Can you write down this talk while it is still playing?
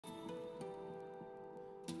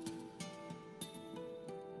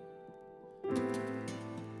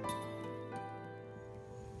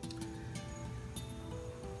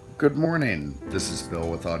Good morning, this is Bill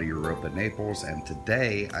with Auto Europa Naples, and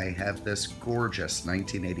today I have this gorgeous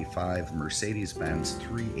 1985 Mercedes-Benz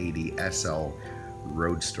 380 SL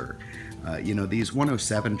Roadster. These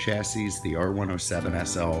 107 chassis, the R107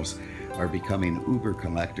 SLs, are becoming uber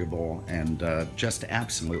collectible and just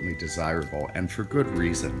absolutely desirable, and for good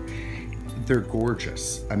reason. They're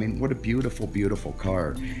gorgeous. I mean, what a beautiful, beautiful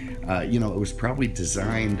car. It was probably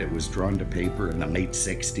designed, it was drawn to paper in the late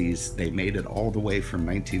 60s. They made it all the way from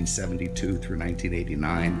 1972 through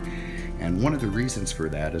 1989. And one of the reasons for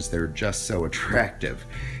that is they're just so attractive.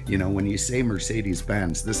 You know, when you say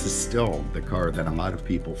Mercedes-Benz, this is still the car that a lot of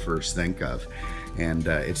people first think of. And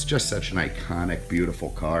it's just such an iconic, beautiful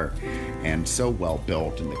car, and so well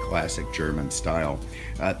built in the classic German style.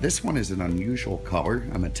 This one is an unusual color,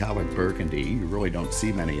 a metallic burgundy. You really don't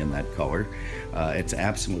see many in that color. It's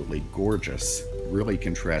absolutely gorgeous. Really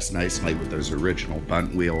contrasts nicely with those original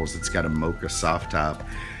bunt wheels. It's got a mocha soft top,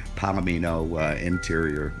 Palomino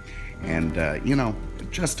interior. And,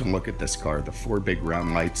 just to look at this car, the four big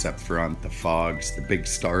round lights up front, the fogs, the big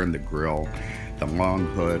star in the grille, the long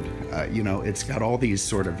hood, it's got all these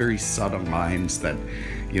sort of very subtle lines that,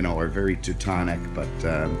 are very Teutonic, but,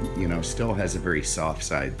 still has a very soft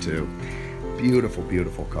side too. Beautiful,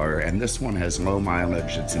 beautiful car. And this one has low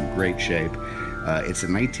mileage. It's in great shape. It's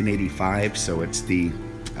a 1985, so it's the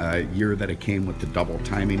year that it came with the double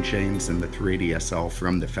timing chains and the 380 SL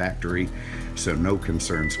from the factory, so no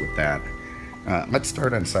concerns with that. Let's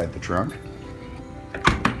start inside the trunk.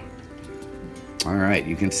 All right,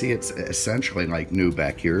 you can see it's essentially like new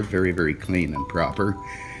back here, very, very clean and proper.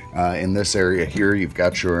 In this area here, you've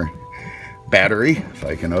got your battery, if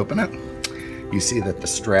I can open it. You see that the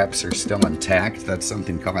straps are still intact. That's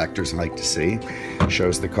something collectors like to see.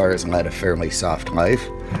 Shows the car has led a fairly soft life.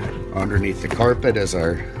 Underneath the carpet is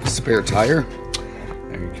our spare tire.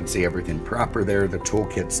 There you can see everything proper there. The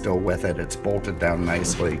toolkit's still with it. It's bolted down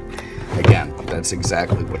nicely. Again, that's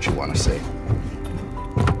exactly what you want to see.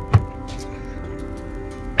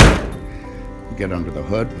 Get under the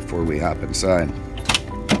hood before we hop inside.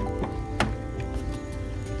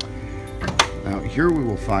 Now here we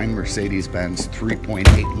will find Mercedes-Benz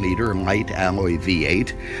 3.8 liter light alloy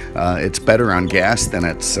V8. It's better on gas than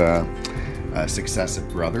its successive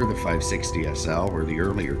brother, the 560 SL, or the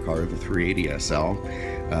earlier car, the 380 SL.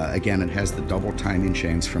 Again, it has the double timing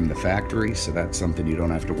chains from the factory, so that's something you don't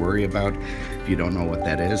have to worry about. If you don't know what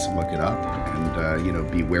that is, look it up,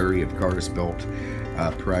 and be wary of cars built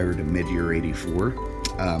prior to mid-year 84.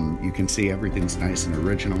 You can see everything's nice and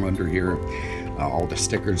original under here. All the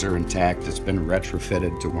stickers are intact. It's been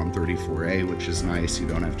retrofitted to 134A, which is nice. You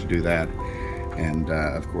don't have to do that. And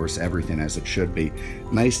of course, everything as it should be.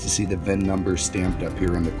 Nice to see the VIN numbers stamped up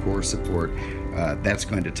here on the core support. That's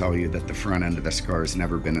going to tell you that the front end of this car has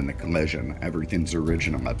never been in a collision. Everything's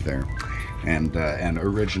original up there, and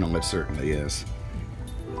original it certainly is.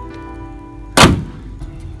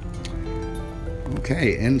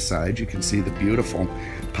 Okay, inside you can see the beautiful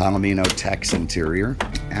Palomino Tex interior.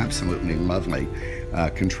 Absolutely lovely.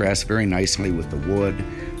 Contrasts very nicely with the wood.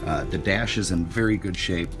 The dash is in very good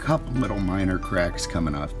shape. Couple little minor cracks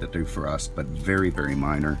coming off the defrost, but very, very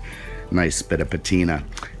minor. Nice bit of patina.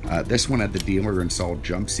 This one had the dealer installed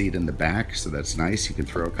jump seat in the back, so that's nice. You can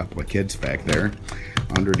throw a couple of kids back there.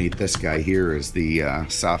 Underneath this guy here is the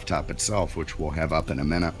soft top itself, which we'll have up in a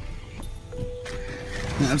minute.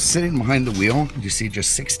 Now, sitting behind the wheel, you see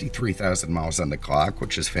just 63,000 miles on the clock,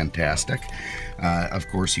 which is fantastic. Of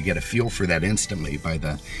course, you get a feel for that instantly by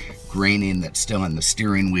the graining that's still in the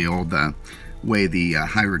steering wheel, the way the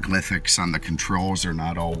hieroglyphics on the controls are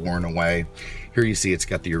not all worn away. Here you see it's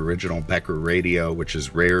got the original Becker radio, which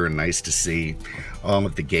is rare and nice to see. All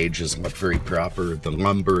of the gauges look very proper. The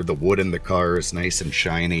lumber, the wood in the car is nice and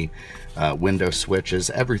shiny. Window switches,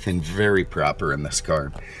 everything very proper in this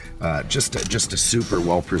car. Just a super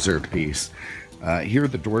well-preserved piece. Here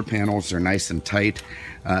the door panels are nice and tight.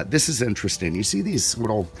 This is interesting. You see these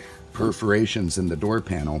little perforations in the door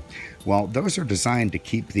panel. Well, those are designed to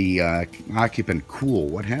keep the occupant cool.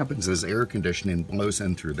 What happens is air conditioning blows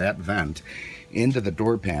in through that vent into the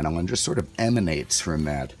door panel and just sort of emanates from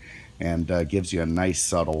that, and gives you a nice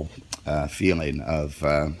subtle feeling of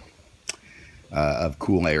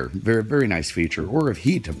cool air. Very, very nice feature, or of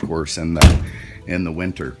heat, of course, in the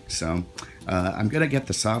winter. So I'm gonna get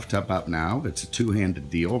the soft top up now. It's a two-handed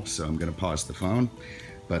deal, so I'm gonna pause the phone.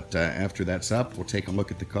 But after that's up, we'll take a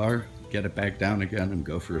look at the car, get it back down again, and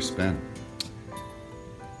go for a spin.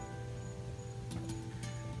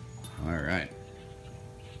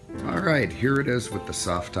 All right, here it is with the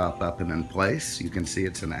soft top up and in place. You can see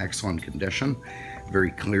it's in excellent condition.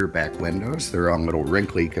 very clear back windows. They're all a little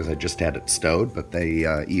wrinkly because I just had it stowed, but they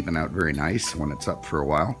even out very nice when it's up for a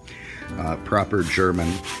while. Proper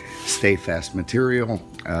German stay fast material.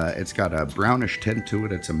 It's got a brownish tint to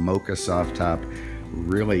it. It's a mocha soft top.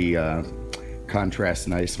 Really contrasts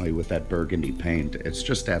nicely with that burgundy paint. It's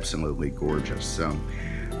just absolutely gorgeous. So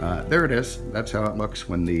there it is. That's how it looks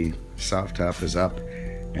when the soft top is up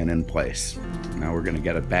and in place. Now we're going to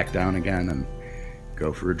get it back down again and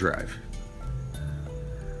go for a drive.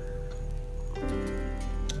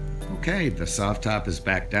 Okay, the soft top is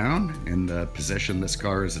back down in the position this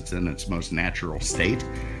car is in its most natural state.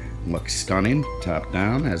 Looks stunning, top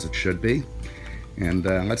down, as it should be. And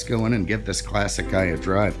let's go in and give this classic guy a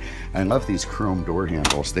drive. I love these chrome door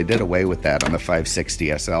handles. They did away with that on the 560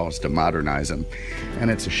 SLs to modernize them,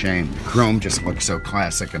 and it's a shame. Chrome just looks so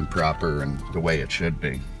classic and proper and the way it should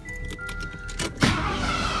be.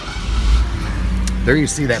 There you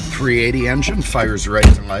see that 380 engine, fires right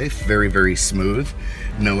to life, very, very smooth.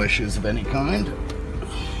 No issues of any kind.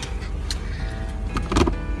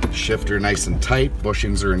 Shifter nice and tight,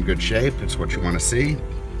 bushings are in good shape, it's what you want to see.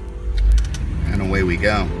 And away we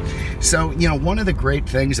go. So, you know, one of the great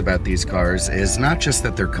things about these cars is not just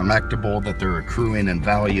that they're collectible, that they're accruing in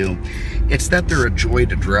value, it's that they're a joy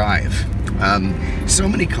to drive. So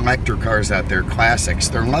many collector cars out there, classics,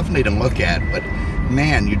 they're lovely to look at, but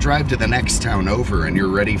man, you drive to the next town over and you're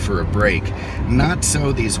ready for a break. Not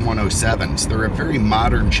so these 107s. They're a very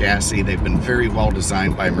modern chassis. They've been very well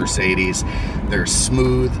designed by Mercedes. They're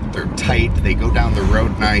smooth, they're tight, they go down the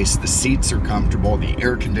road nice, the seats are comfortable, the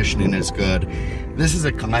air conditioning is good. This is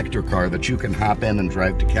a collector car that you can hop in and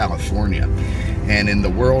drive to California. And in the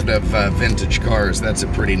world of vintage cars, that's a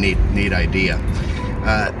pretty neat idea.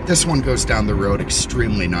 This one goes down the road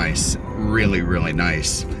extremely nice, really, really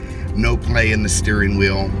nice. No play in the steering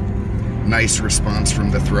wheel, nice response from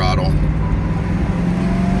the throttle.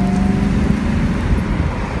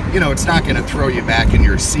 You know, it's not going to throw you back in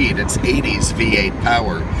your seat. It's 80s V8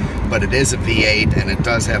 power, but it is a V8 and it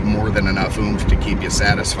does have more than enough oomph to keep you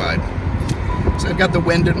satisfied. So I've got the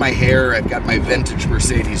wind in my hair, I've got my vintage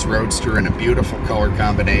Mercedes Roadster in a beautiful color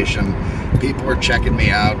combination. People are checking me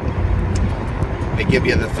out. They give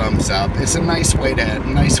you the thumbs up. It's a nice way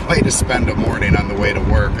to spend a morning on the way to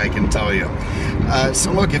work, I can tell you.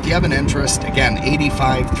 So look, if you have an interest, again,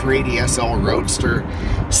 85 380 SL Roadster,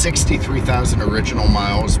 63,000 original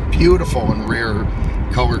miles, beautiful and rare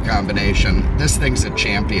color combination. This thing's a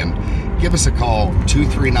champion. Give us a call,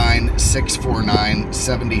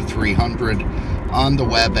 239-649-7300, on the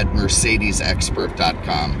web at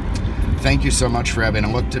mercedesexpert.com. Thank you so much for having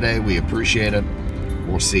a look today. We appreciate it.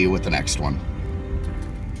 We'll see you with the next one.